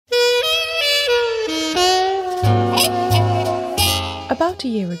About a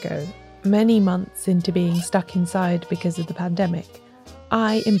year ago, many months into being stuck inside because of the pandemic,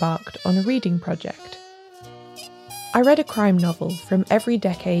 I embarked on a reading project. I read a crime novel from every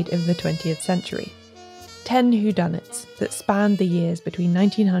decade of the 20th century, 10 whodunnits that spanned the years between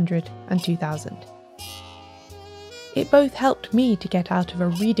 1900 and 2000. It both helped me to get out of a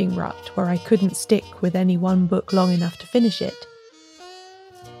reading rut where I couldn't stick with any one book long enough to finish it,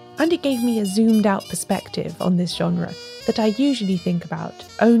 and it gave me a zoomed-out perspective on this genre that I usually think about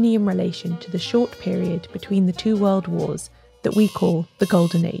only in relation to the short period between the two world wars that we call the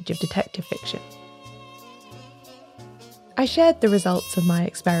Golden Age of detective fiction. I shared the results of my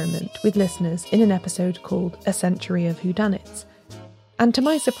experiment with listeners in an episode called A Century of Whodunnits, and to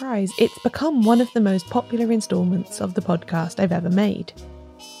my surprise, it's become one of the most popular instalments of the podcast I've ever made.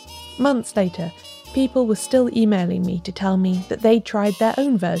 Months later, people were still emailing me to tell me that they'd tried their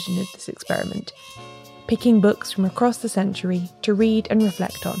own version of this experiment, picking books from across the century to read and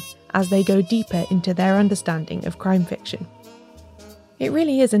reflect on as they go deeper into their understanding of crime fiction. It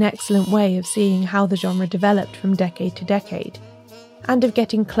really is an excellent way of seeing how the genre developed from decade to decade, and of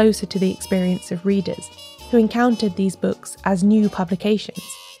getting closer to the experience of readers who encountered these books as new publications,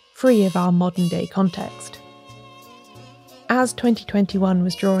 free of our modern-day context. As 2021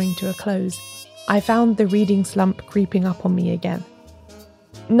 was drawing to a close, I found the reading slump creeping up on me again.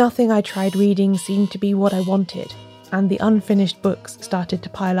 Nothing I tried reading seemed to be what I wanted, and the unfinished books started to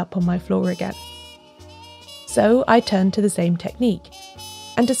pile up on my floor again. So I turned to the same technique,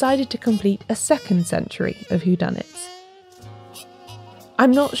 and decided to complete a second century of whodunnits.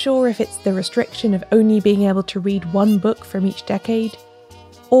 I'm not sure if it's the restriction of only being able to read one book from each decade,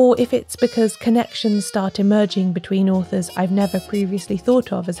 or if it's because connections start emerging between authors I've never previously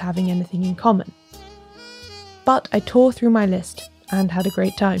thought of as having anything in common. But I tore through my list and had a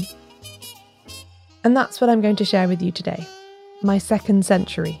great time. And that's what I'm going to share with you today, my second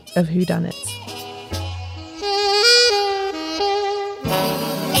century of whodunnits.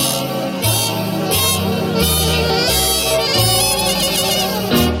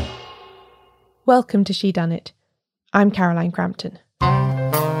 Welcome to She Done It. I'm Caroline Crampton.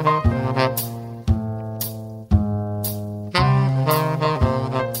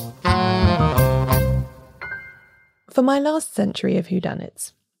 For my last century of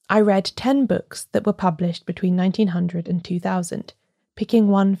whodunnits, I read 10 books that were published between 1900 and 2000, picking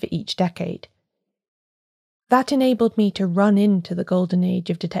one for each decade. That enabled me to run into the golden age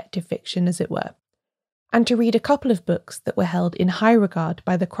of detective fiction, as it were, and to read a couple of books that were held in high regard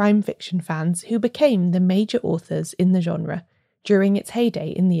by the crime fiction fans who became the major authors in the genre during its heyday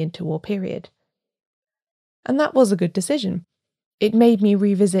in the interwar period. And that was a good decision. It made me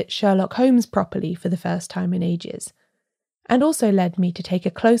revisit Sherlock Holmes properly for the first time in ages, and also led me to take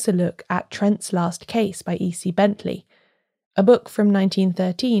a closer look at Trent's Last Case by E.C. Bentley, a book from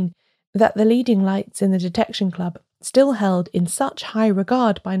 1913 that the leading lights in the Detection Club still held in such high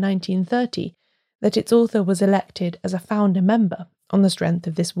regard by 1930 that its author was elected as a founder member on the strength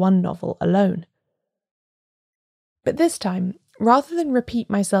of this one novel alone. But this time, rather than repeat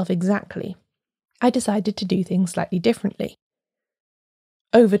myself exactly, I decided to do things slightly differently.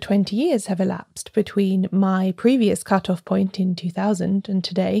 Over 20 years have elapsed between my previous cut-off point in 2000 and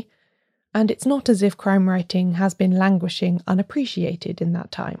today, and it's not as if crime writing has been languishing unappreciated in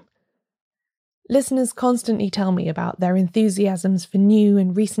that time. Listeners constantly tell me about their enthusiasms for new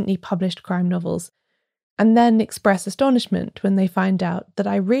and recently published crime novels, and then express astonishment when they find out that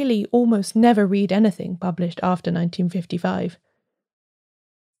I really almost never read anything published after 1955.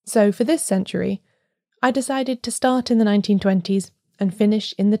 So for this century, I decided to start in the 1920s and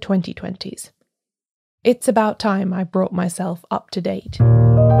finish in the 2020s. It's about time I brought myself up to date.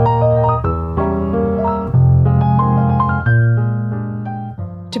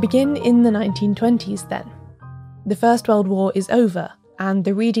 To begin in the 1920s then. The First World War is over, and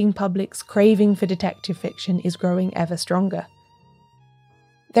the reading public's craving for detective fiction is growing ever stronger.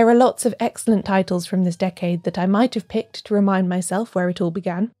 There are lots of excellent titles from this decade that I might have picked to remind myself where it all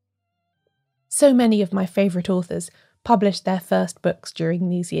began. So many of my favourite authors published their first books during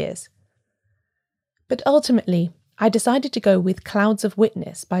these years. But ultimately, I decided to go with Clouds of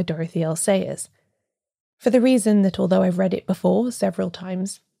Witness by Dorothy L. Sayers, for the reason that although I've read it before several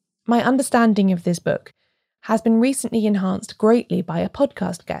times, my understanding of this book has been recently enhanced greatly by a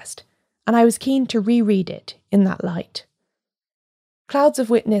podcast guest, and I was keen to reread it in that light. Clouds of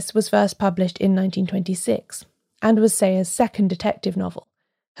Witness was first published in 1926, and was Sayers' second detective novel,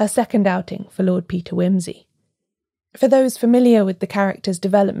 her second outing for Lord Peter Wimsey. For those familiar with the character's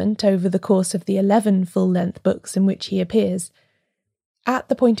development over the course of the 11 full-length books in which he appears, at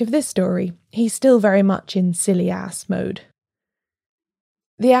the point of this story, he's still very much in silly-ass mode.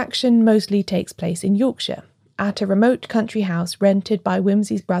 The action mostly takes place in Yorkshire, at a remote country house rented by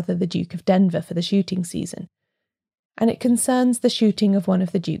Wimsey's brother the Duke of Denver for the shooting season, and it concerns the shooting of one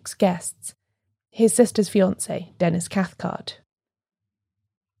of the Duke's guests, his sister's fiancé, Dennis Cathcart.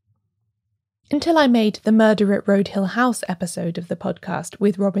 Until I made the Murder at Road Hill House episode of the podcast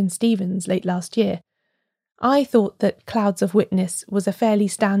with Robin Stevens late last year, I thought that Clouds of Witness was a fairly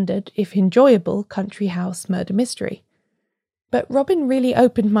standard, if enjoyable, country house murder mystery. But Robin really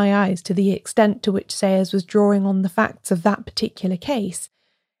opened my eyes to the extent to which Sayers was drawing on the facts of that particular case,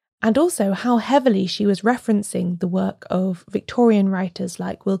 and also how heavily she was referencing the work of Victorian writers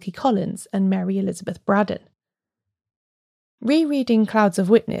like Wilkie Collins and Mary Elizabeth Braddon. Rereading Clouds of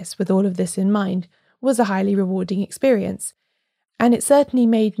Witness with all of this in mind was a highly rewarding experience, and it certainly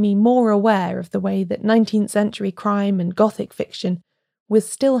made me more aware of the way that 19th century crime and Gothic fiction was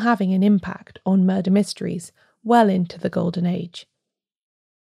still having an impact on murder mysteries well into the Golden Age.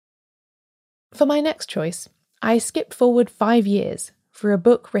 For my next choice, I skip forward 5 years for a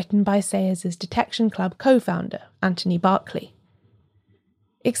book written by Sayers' Detection Club co-founder, Anthony Berkeley.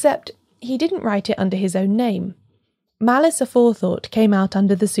 Except he didn't write it under his own name. Malice Aforethought came out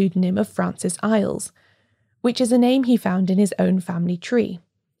under the pseudonym of Francis Isles, which is a name he found in his own family tree.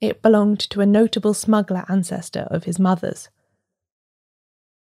 It belonged to a notable smuggler ancestor of his mother's.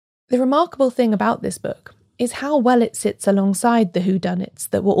 The remarkable thing about this book is how well it sits alongside the whodunnits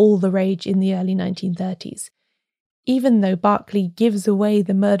that were all the rage in the early 1930s, even though Berkeley gives away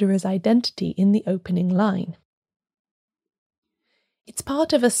the murderer's identity in the opening line. It's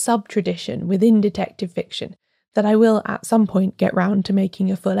part of a sub-tradition within detective fiction that I will at some point get round to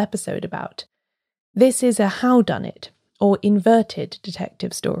making a full episode about. This is a whodunit, or inverted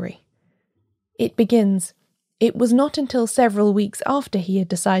detective story. It begins, "It was not until several weeks after he had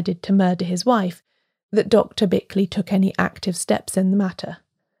decided to murder his wife that Dr. Bickley took any active steps in the matter."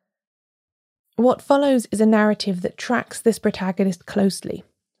 What follows is a narrative that tracks this protagonist closely,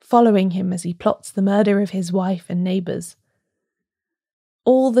 following him as he plots the murder of his wife and neighbours.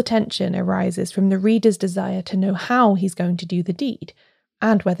 All the tension arises from the reader's desire to know how he's going to do the deed,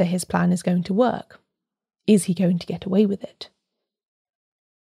 and whether his plan is going to work. Is he going to get away with it?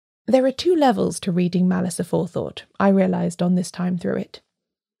 There are 2 levels to reading Malice Aforethought, I realised on this time through it.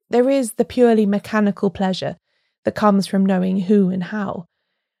 There is the purely mechanical pleasure that comes from knowing who and how,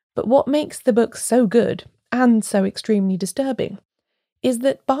 but what makes the book so good, and so extremely disturbing, is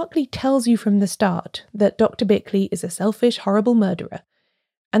that Berkeley tells you from the start that Dr. Bickley is a selfish, horrible murderer,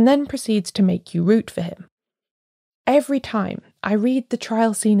 and then proceeds to make you root for him. Every time I read the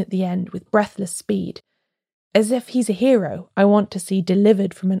trial scene at the end with breathless speed, as if he's a hero I want to see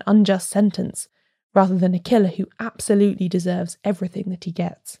delivered from an unjust sentence, rather than a killer who absolutely deserves everything that he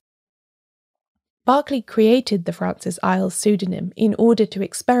gets. Berkeley created the Francis Isles pseudonym in order to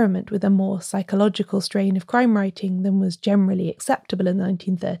experiment with a more psychological strain of crime writing than was generally acceptable in the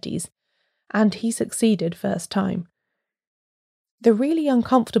 1930s, and he succeeded first time. The really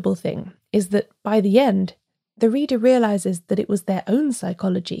uncomfortable thing is that by the end, the reader realises that it was their own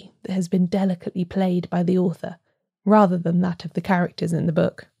psychology that has been delicately played by the author, rather than that of the characters in the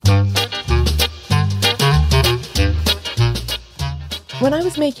book. When I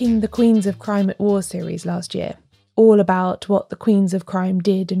was making the Queens of Crime at War series last year, all about what the Queens of Crime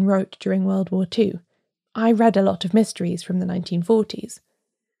did and wrote during World War II, I read a lot of mysteries from the 1940s.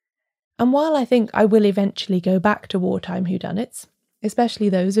 And while I think I will eventually go back to wartime whodunits, especially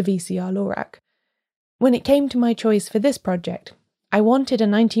those of E.C.R. Lorac, when it came to my choice for this project, I wanted a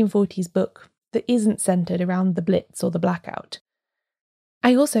 1940s book that isn't centred around the Blitz or the Blackout.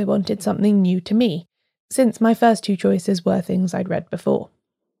 I also wanted something new to me, since my first 2 choices were things I'd read before.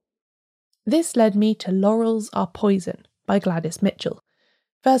 This led me to Laurels Are Poison by Gladys Mitchell,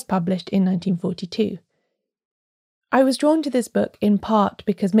 first published in 1942. I was drawn to this book in part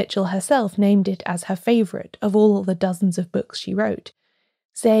because Mitchell herself named it as her favourite of all the dozens of books she wrote,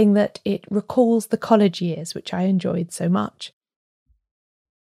 saying that it recalls the college years which I enjoyed so much.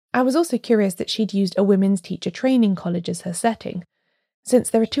 I was also curious that she'd used a women's teacher training college as her setting,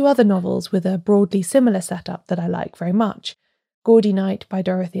 since there are 2 other novels with a broadly similar setup that I like very much, Gaudy Night by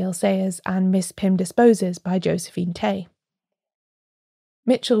Dorothy L. Sayers and Miss Pym Disposes by Josephine Tay.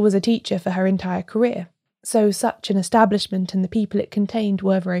 Mitchell was a teacher for her entire career, so such an establishment and the people it contained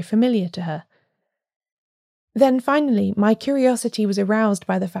were very familiar to her. Then finally, my curiosity was aroused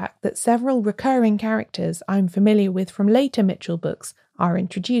by the fact that several recurring characters I'm familiar with from later Mitchell books are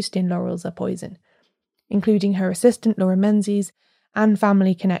introduced in Laurels Are Poison, including her assistant Laura Menzies and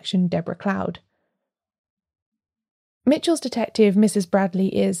family connection Deborah Cloud. Mitchell's detective Mrs. Bradley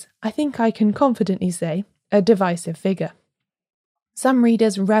is, I think I can confidently say, a divisive figure. Some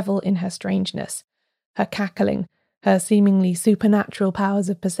readers revel in her strangeness, her cackling, her seemingly supernatural powers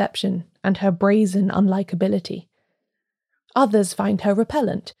of perception, and her brazen unlikability. Others find her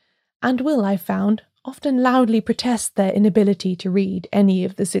repellent, and will, I've found, often loudly protest their inability to read any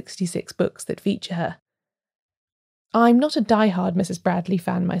of the 66 books that feature her. I'm not a die-hard Mrs. Bradley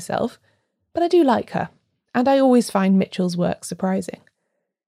fan myself, but I do like her, and I always find Mitchell's work surprising.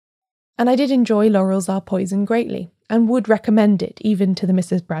 And I did enjoy Laurels Are Poison greatly, and would recommend it even to the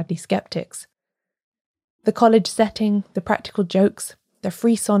Mrs. Bradley skeptics. The college setting, the practical jokes, the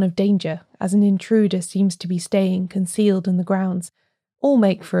frisson of danger as an intruder seems to be staying concealed in the grounds, all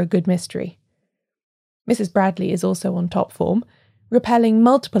make for a good mystery. Mrs. Bradley is also on top form, repelling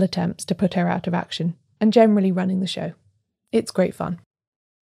multiple attempts to put her out of action, and generally running the show. It's great fun.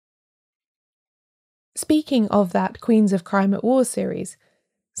 Speaking of that Queens of Crime at War series,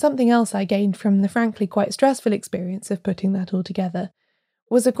 something else I gained from the frankly quite stressful experience of putting that all together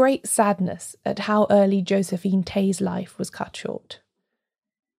was a great sadness at how early Josephine Tey's life was cut short.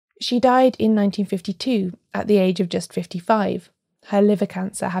 She died in 1952 at the age of just 55, her liver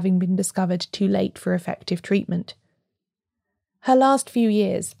cancer having been discovered too late for effective treatment. Her last few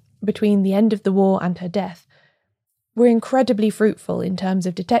years, between the end of the war and her death, were incredibly fruitful in terms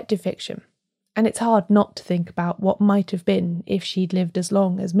of detective fiction, and it's hard not to think about what might have been if she'd lived as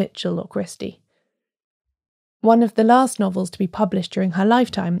long as Mitchell or Christie. One of the last novels to be published during her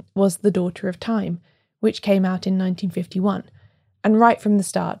lifetime was The Daughter of Time, which came out in 1951, and right from the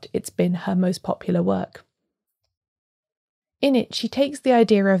start it's been her most popular work. In it, she takes the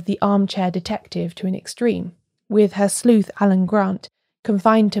idea of the armchair detective to an extreme, with her sleuth Alan Grant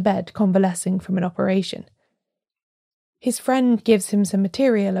confined to bed convalescing from an operation. His friend gives him some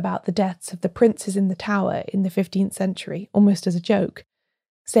material about the deaths of the princes in the Tower in the 15th century, almost as a joke,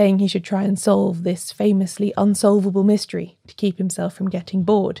 saying he should try and solve this famously unsolvable mystery to keep himself from getting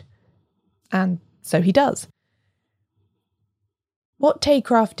bored. And so he does. What Tey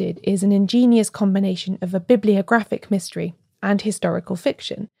crafted is an ingenious combination of a bibliographic mystery and historical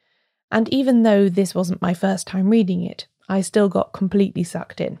fiction, and even though this wasn't my first time reading it, I still got completely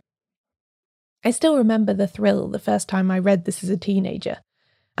sucked in. I still remember the thrill the first time I read this as a teenager,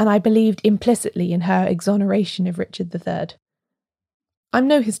 and I believed implicitly in her exoneration of Richard III. I'm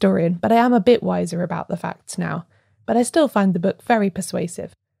no historian, but I am a bit wiser about the facts now, but I still find the book very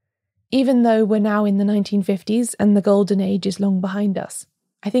persuasive. Even though we're now in the 1950s and the golden age is long behind us,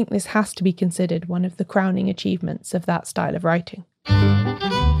 I think this has to be considered one of the crowning achievements of that style of writing.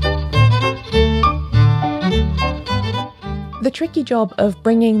 The tricky job of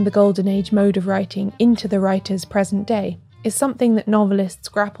bringing the golden age mode of writing into the writer's present day is something that novelists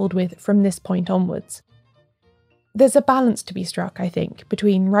grappled with from this point onwards. There's a balance to be struck, I think,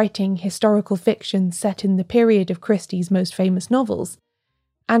 between writing historical fiction set in the period of Christie's most famous novels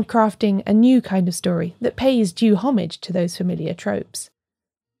and crafting a new kind of story that pays due homage to those familiar tropes.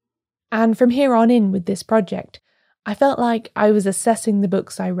 And from here on in with this project, I felt like I was assessing the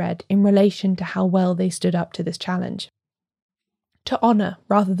books I read in relation to how well they stood up to this challenge. To honour,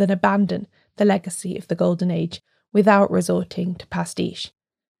 rather than abandon, the legacy of the Golden Age without resorting to pastiche.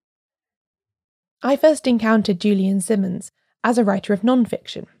 I first encountered Julian Simmons as a writer of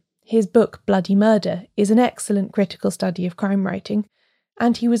non-fiction. His book Bloody Murder is an excellent critical study of crime writing,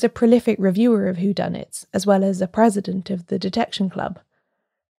 and he was a prolific reviewer of Whodunnits, as well as a president of the Detection Club.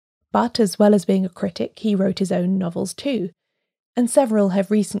 But as well as being a critic, he wrote his own novels too, and several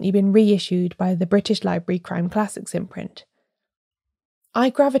have recently been reissued by the British Library Crime Classics imprint. I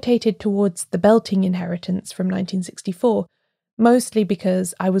gravitated towards The Belting Inheritance from 1964, mostly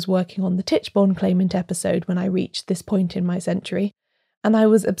because I was working on the Tichborne Claimant episode when I reached this point in my century, and I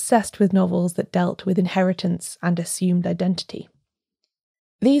was obsessed with novels that dealt with inheritance and assumed identity.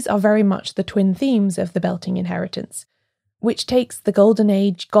 These are very much the twin themes of The Belting Inheritance, which takes the Golden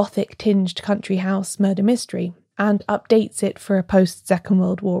Age Gothic-tinged country house murder mystery and updates it for a post-Second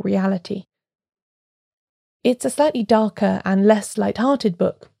World War reality. It's a slightly darker and less light-hearted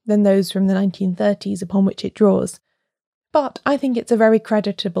book than those from the 1930s upon which it draws, but I think it's a very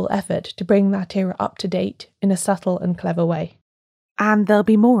creditable effort to bring that era up to date in a subtle and clever way. And there'll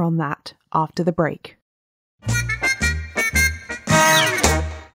be more on that after the break.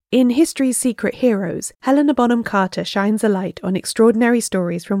 In History's Secret Heroes, Helena Bonham Carter shines a light on extraordinary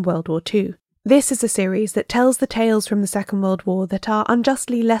stories from World War II. This is a series that tells the tales from the Second World War that are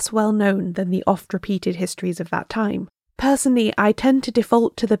unjustly less well known than the oft-repeated histories of that time. Personally, I tend to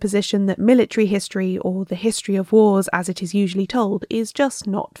default to the position that military history, or the history of wars as it is usually told, is just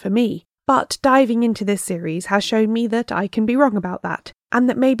not for me. But diving into this series has shown me that I can be wrong about that, and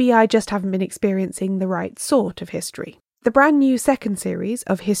that maybe I just haven't been experiencing the right sort of history. The brand new second series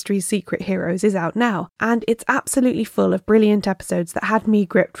of History's Secret Heroes is out now, and it's absolutely full of brilliant episodes that had me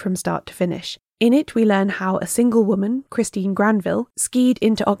gripped from start to finish. In it, we learn how a single woman, Christine Granville, skied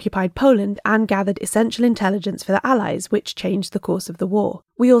into occupied Poland and gathered essential intelligence for the Allies, which changed the course of the war.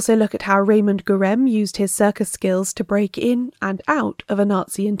 We also look at how Raymond Gurem used his circus skills to break in and out of a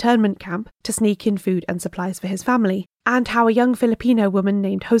Nazi internment camp to sneak in food and supplies for his family, and how a young Filipino woman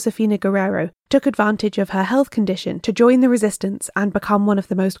named Josefina Guerrero took advantage of her health condition to join the resistance and become one of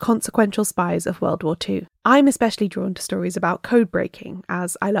the most consequential spies of World War II. I'm especially drawn to stories about code breaking,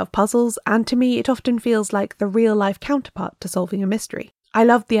 as I love puzzles, and to me it often feels like the real-life counterpart to solving a mystery. I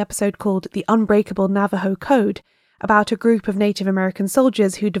loved the episode called The Unbreakable Navajo Code, about a group of Native American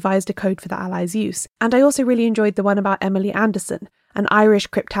soldiers who devised a code for the Allies' use. And I also really enjoyed the one about Emily Anderson, an Irish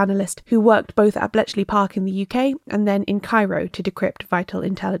cryptanalyst who worked both at Bletchley Park in the UK and then in Cairo to decrypt vital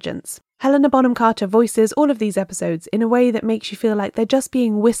intelligence. Helena Bonham Carter voices all of these episodes in a way that makes you feel like they're just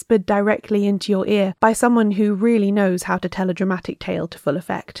being whispered directly into your ear by someone who really knows how to tell a dramatic tale to full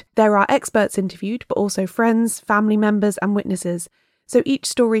effect. There are experts interviewed, but also friends, family members and witnesses, so each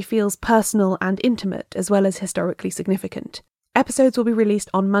story feels personal and intimate as well as historically significant. Episodes will be released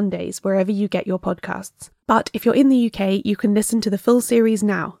on Mondays wherever you get your podcasts. But if you're in the UK, you can listen to the full series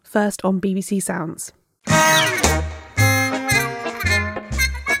now, first on BBC Sounds.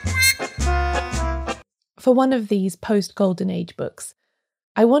 For one of these post-Golden Age books,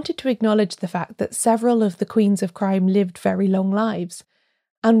 I wanted to acknowledge the fact that several of the queens of crime lived very long lives,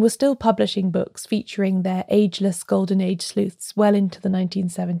 and were still publishing books featuring their ageless Golden Age sleuths well into the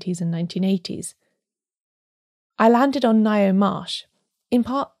 1970s and 1980s. I landed on Ngaio Marsh, in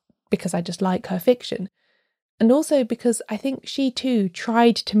part because I just like her fiction, and also because I think she too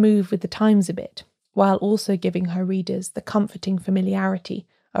tried to move with the times a bit, while also giving her readers the comforting familiarity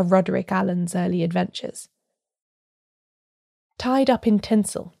of Roderick Allen's early adventures. Tied Up in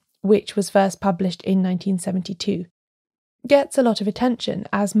Tinsel, which was first published in 1972, gets a lot of attention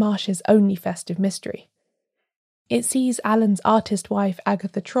as Marsh's only festive mystery. It sees Allen's artist wife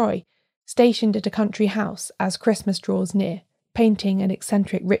Agatha Troy stationed at a country house as Christmas draws near, painting an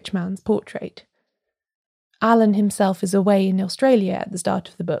eccentric rich man's portrait. Allen himself is away in Australia at the start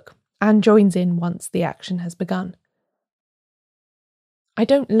of the book, and joins in once the action has begun. I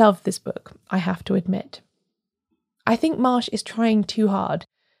don't love this book, I have to admit. I think Marsh is trying too hard,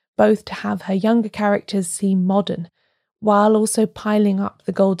 both to have her younger characters seem modern, while also piling up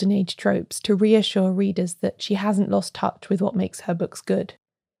the Golden Age tropes to reassure readers that she hasn't lost touch with what makes her books good.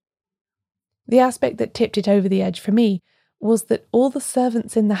 The aspect that tipped it over the edge for me was that all the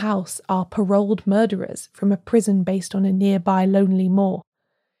servants in the house are paroled murderers from a prison based on a nearby lonely moor.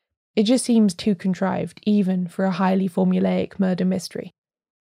 It just seems too contrived, even for a highly formulaic murder mystery.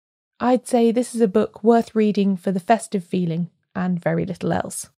 I'd say this is a book worth reading for the festive feeling and very little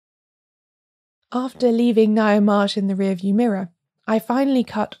else. After leaving Ngaio Marsh in the rearview mirror, I finally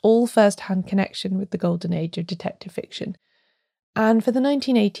cut all first-hand connection with the Golden Age of detective fiction, and for the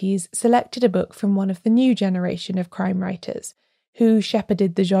 1980s selected a book from one of the new generation of crime writers who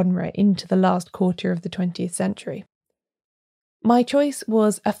shepherded the genre into the last quarter of the 20th century. My choice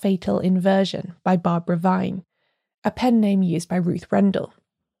was A Fatal Inversion by Barbara Vine, a pen name used by Ruth Rendell.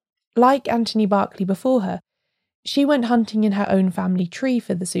 Like Anthony Berkeley before her, she went hunting in her own family tree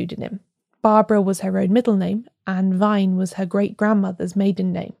for the pseudonym. Barbara was her own middle name, and Vine was her great-grandmother's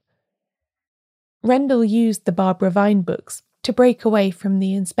maiden name. Rendell used the Barbara Vine books to break away from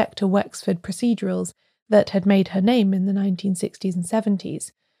the Inspector Wexford procedurals that had made her name in the 1960s and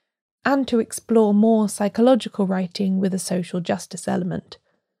 70s, and to explore more psychological writing with a social justice element.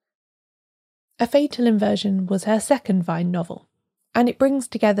 A Fatal Inversion was her second Vine novel, and it brings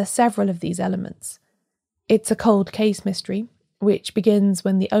together several of these elements. It's a cold case mystery, which begins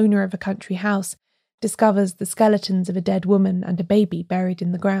when the owner of a country house discovers the skeletons of a dead woman and a baby buried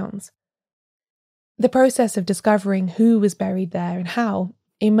in the grounds. The process of discovering who was buried there and how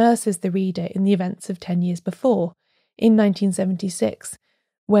immerses the reader in the events of 10 years before, in 1976,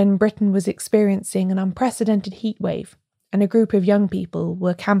 when Britain was experiencing an unprecedented heatwave and a group of young people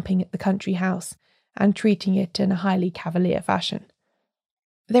were camping at the country house and treating it in a highly cavalier fashion.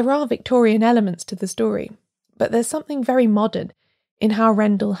 There are Victorian elements to the story, but there's something very modern in how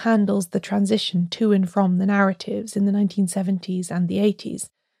Rendell handles the transition to and from the narratives in the 1970s and the 80s.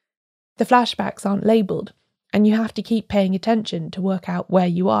 The flashbacks aren't labelled, and you have to keep paying attention to work out where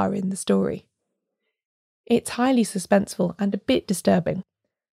you are in the story. It's highly suspenseful and a bit disturbing,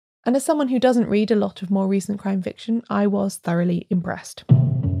 and as someone who doesn't read a lot of more recent crime fiction, I was thoroughly impressed.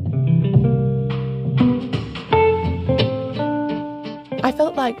 I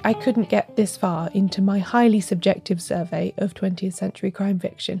felt like I couldn't get this far into my highly subjective survey of 20th century crime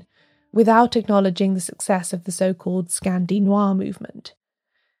fiction without acknowledging the success of the so-called Scandi noir movement.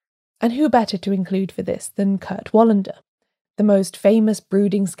 And who better to include for this than Kurt Wallander, the most famous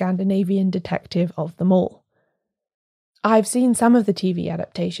brooding Scandinavian detective of them all. I've seen some of the TV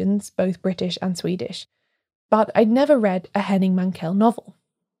adaptations, both British and Swedish, but I'd never read a Henning Mankell novel.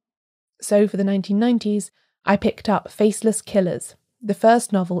 So for the 1990s, I picked up Faceless Killers, the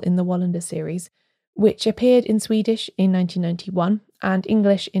first novel in the Wallander series, which appeared in Swedish in 1991 and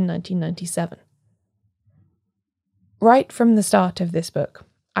English in 1997. Right from the start of this book,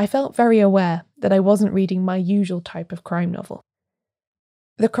 I felt very aware that I wasn't reading my usual type of crime novel.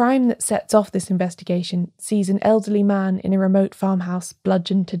 The crime that sets off this investigation sees an elderly man in a remote farmhouse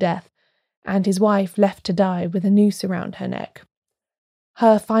bludgeoned to death, and his wife left to die with a noose around her neck.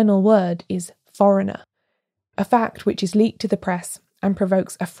 Her final word is foreigner, a fact which is leaked to the press and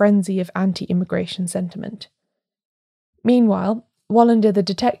provokes a frenzy of anti-immigration sentiment. Meanwhile, Wallander the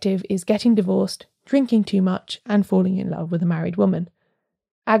detective is getting divorced, drinking too much, and falling in love with a married woman.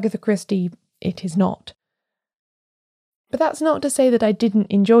 Agatha Christie, it is not. But that's not to say that I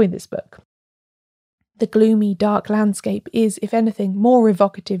didn't enjoy this book. The gloomy, dark landscape is, if anything, more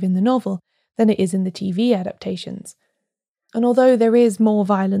evocative in the novel than it is in the TV adaptations. And although there is more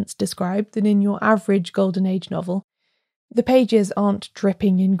violence described than in your average Golden Age novel, the pages aren't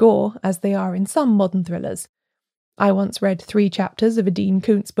dripping in gore as they are in some modern thrillers. I once read 3 chapters of a Dean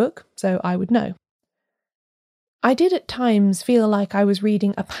Koontz book, so I would know. I did at times feel like I was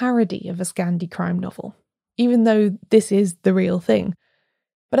reading a parody of a Scandi crime novel, even though this is the real thing.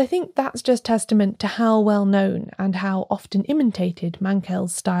 But I think that's just testament to how well known and how often imitated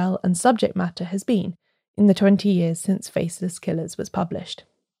Mankell's style and subject matter has been in the 20 years since Faceless Killers was published.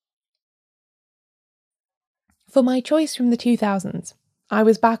 For my choice from the 2000s, I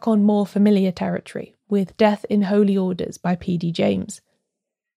was back on more familiar territory with Death in Holy Orders by P.D. James.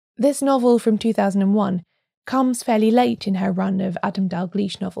 This novel from 2001 comes fairly late in her run of Adam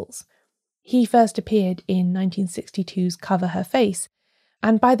Dalgliesh novels. He first appeared in 1962's Cover Her Face,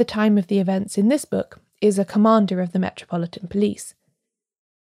 and by the time of the events in this book is a commander of the Metropolitan Police.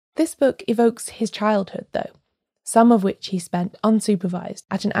 This book evokes his childhood, though, some of which he spent unsupervised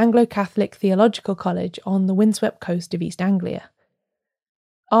at an Anglo-Catholic theological college on the windswept coast of East Anglia.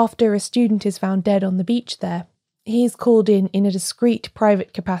 After a student is found dead on the beach there, he is called in a discreet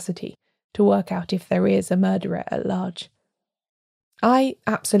private capacity to work out if there is a murderer at large. I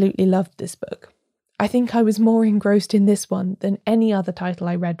absolutely loved this book. I think I was more engrossed in this one than any other title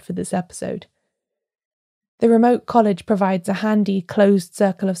I read for this episode. The remote college provides a handy, closed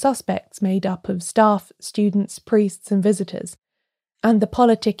circle of suspects made up of staff, students, priests and visitors, and the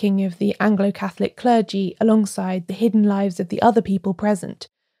politicking of the Anglo-Catholic clergy alongside the hidden lives of the other people present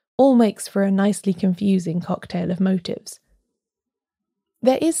all makes for a nicely confusing cocktail of motives.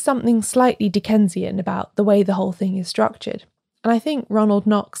 There is something slightly Dickensian about the way the whole thing is structured, and I think Ronald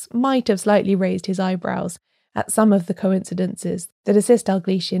Knox might have slightly raised his eyebrows at some of the coincidences that assist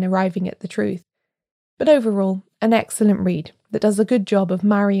Dalgliesh in arriving at the truth. But overall, an excellent read that does a good job of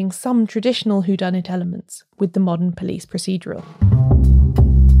marrying some traditional whodunit elements with the modern police procedural.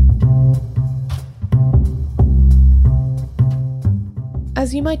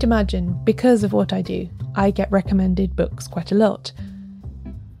 As you might imagine, because of what I do, I get recommended books quite a lot.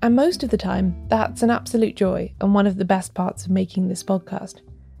 And most of the time, that's an absolute joy and one of the best parts of making this podcast.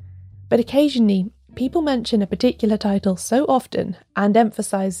 But occasionally, people mention a particular title so often and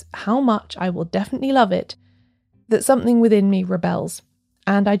emphasise how much I will definitely love it that something within me rebels,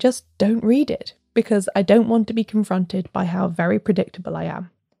 and I just don't read it because I don't want to be confronted by how very predictable I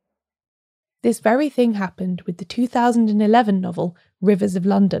am. This very thing happened with the 2011 novel Rivers of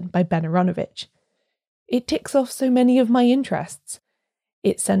London by Ben Aronovich. It ticks off so many of my interests.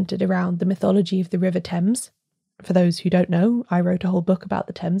 It's centred around the mythology of the River Thames. For those who don't know, I wrote a whole book about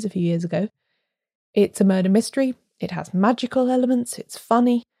the Thames a few years ago. It's a murder mystery, it has magical elements, it's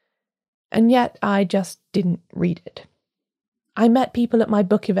funny, and yet I just didn't read it. I met people at my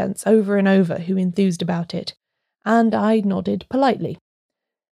book events over and over who enthused about it, and I nodded politely.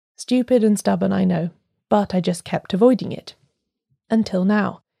 Stupid and stubborn, I know, but I just kept avoiding it. Until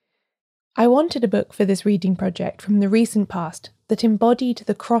now. I wanted a book for this reading project from the recent past that embodied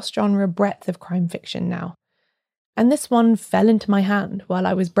the cross-genre breadth of crime fiction now, and this one fell into my hand while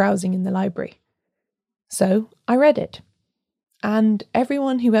I was browsing in the library. So I read it. And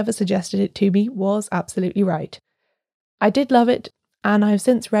everyone who ever suggested it to me was absolutely right. I did love it, and I've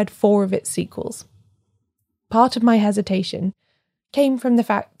since read 4 of its sequels. Part of my hesitation came from the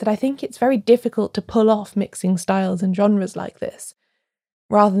fact that I think it's very difficult to pull off mixing styles and genres like this,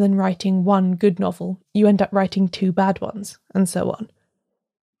 Rather than writing one good novel, you end up writing 2 bad ones, and so on.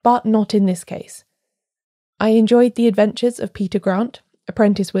 But not in this case. I enjoyed the adventures of Peter Grant,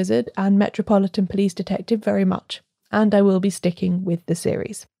 apprentice wizard and Metropolitan Police detective very much, and I will be sticking with the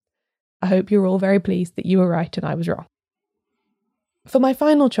series. I hope you're all very pleased that you were right and I was wrong. For my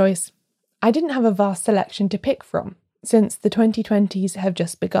final choice, I didn't have a vast selection to pick from, since the 2020s have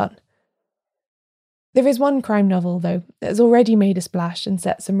just begun. There is one crime novel, though, that has already made a splash and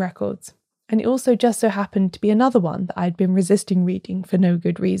set some records, and it also just so happened to be another one that I'd been resisting reading for no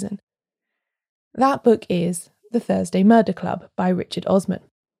good reason. That book is The Thursday Murder Club by Richard Osman.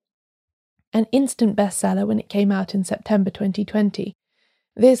 An instant bestseller when it came out in September 2020,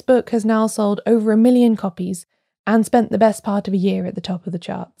 this book has now sold over 1 million copies and spent the best part of a year at the top of the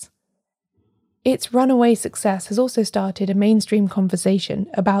charts. Its runaway success has also started a mainstream conversation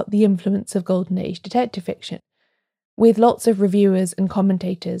about the influence of Golden Age detective fiction, with lots of reviewers and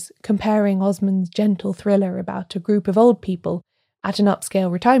commentators comparing Osman's gentle thriller about a group of old people at an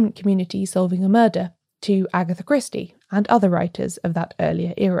upscale retirement community solving a murder to Agatha Christie and other writers of that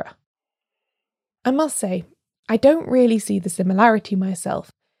earlier era. I must say, I don't really see the similarity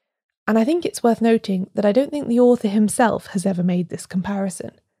myself, and I think it's worth noting that I don't think the author himself has ever made this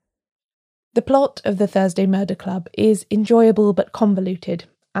comparison. The plot of The Thursday Murder Club is enjoyable but convoluted,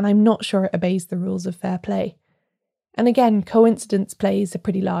 and I'm not sure it obeys the rules of fair play. And again, coincidence plays a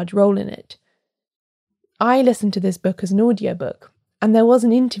pretty large role in it. I listened to this book as an audiobook, and there was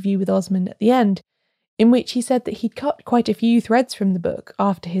an interview with Osman at the end, in which he said that he'd cut quite a few threads from the book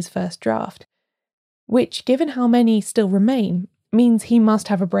after his first draft, which, given how many still remain, means he must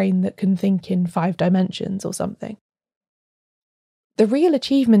have a brain that can think in 5 dimensions or something. The real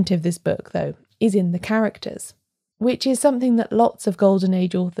achievement of this book, though, is in the characters, which is something that lots of Golden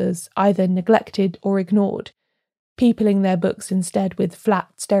Age authors either neglected or ignored, peopling their books instead with flat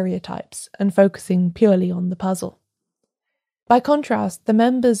stereotypes and focusing purely on the puzzle. By contrast, the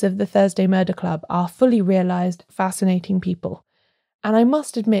members of the Thursday Murder Club are fully realised, fascinating people, and I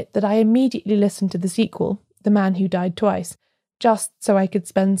must admit that I immediately listened to the sequel, The Man Who Died Twice, just so I could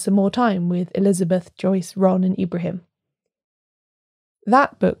spend some more time with Elizabeth, Joyce, Ron and Ibrahim.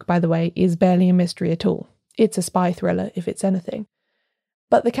 That book, by the way, is barely a mystery at all. It's a spy thriller, if it's anything.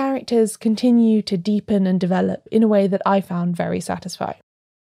 But the characters continue to deepen and develop in a way that I found very satisfying.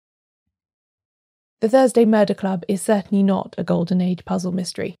 The Thursday Murder Club is certainly not a Golden Age puzzle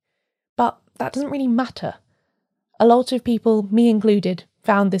mystery, but that doesn't really matter. A lot of people, me included,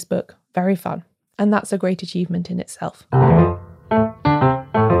 found this book very fun, and that's a great achievement in itself.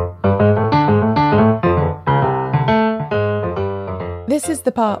 This is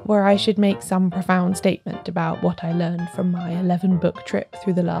the part where I should make some profound statement about what I learned from my 11-book trip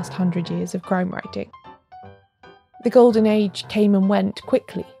through the last 100 years of crime writing. The Golden Age came and went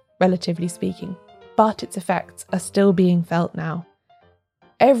quickly, relatively speaking, but its effects are still being felt now.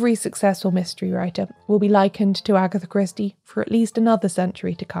 Every successful mystery writer will be likened to Agatha Christie for at least another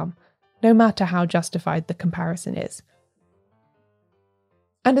century to come, no matter how justified the comparison is.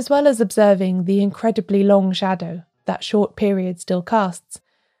 And as well as observing the incredibly long shadow that short period still casts,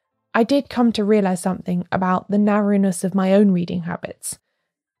 I did come to realise something about the narrowness of my own reading habits,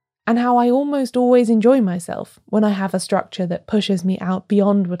 and how I almost always enjoy myself when I have a structure that pushes me out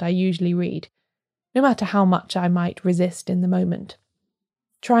beyond what I usually read, no matter how much I might resist in the moment.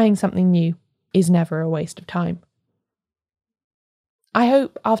 Trying something new is never a waste of time. I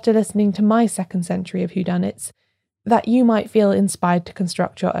hope, after listening to my second century of Whodunnits, that you might feel inspired to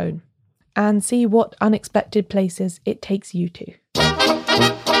construct your own, and see what unexpected places it takes you to.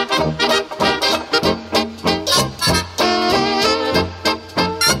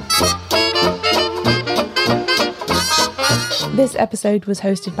 This episode was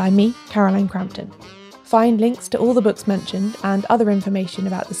hosted by me, Caroline Crampton. Find links to all the books mentioned and other information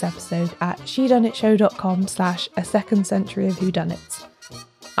about this episode at shedunnitshow.com/a second century of Whodunnits.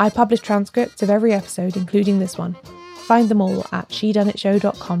 I publish transcripts of every episode, including this one. Find them all at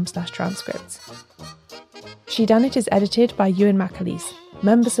shedunnitshow.com/transcripts. Shedunnit is edited by Ewan McAleese.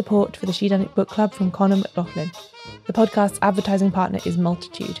 Member support for the Shedunnit Book Club from Connor McLaughlin. The podcast's advertising partner is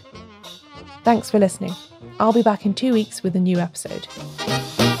Multitude. Thanks for listening. I'll be back in 2 weeks with a new episode.